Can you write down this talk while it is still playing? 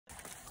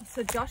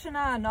So Josh and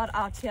I are not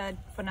out here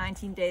for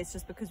 19 days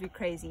just because we're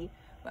crazy.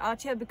 We're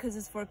out here because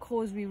it's for a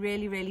cause we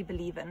really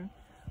believe in.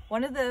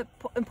 One of the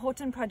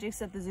important projects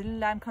that the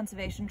Zululand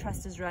Conservation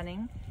Trust is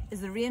running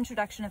is the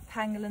reintroduction of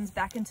pangolins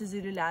back into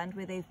Zululand,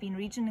 where they've been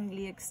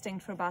regionally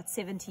extinct for about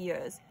 70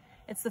 years.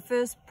 It's the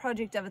first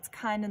project of its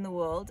kind in the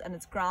world, and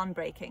it's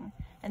groundbreaking.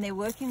 And they're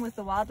working with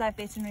the Wildlife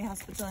Veterinary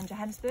Hospital in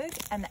Johannesburg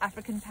and the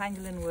African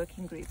Pangolin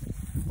Working Group,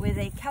 where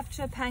they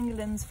capture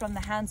pangolins from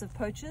the hands of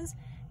poachers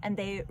and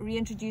they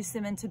reintroduce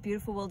them into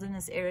beautiful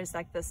wilderness areas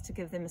like this to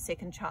give them a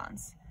second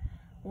chance.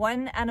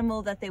 One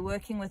animal that they're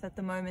working with at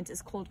the moment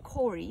is called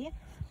Corey.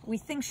 We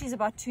think she's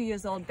about 2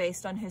 years old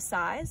based on her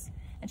size,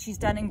 and she's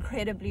done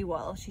incredibly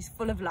well. She's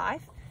full of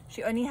life.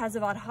 She only has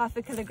about ½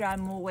 a kilogram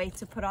more weight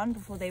to put on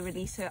before they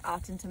release her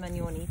out into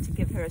Manyoni to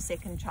give her a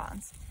second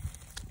chance.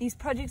 These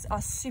projects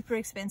are super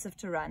expensive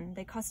to run.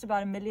 They cost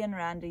about R1 million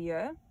a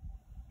year.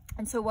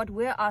 And so what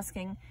we're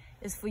asking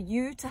is for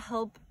you to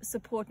help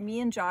support me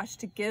and Josh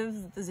to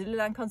give the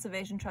Zululand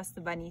Conservation Trust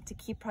the money to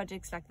keep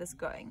projects like this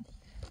going.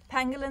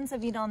 Pangolins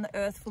have been on the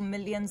earth for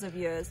millions of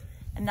years,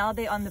 and now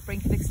they're on the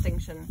brink of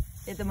extinction.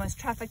 They're the most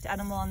trafficked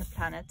animal on the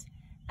planet,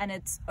 and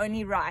it's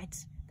only right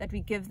that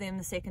we give them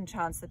the second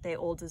chance that they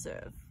all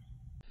deserve.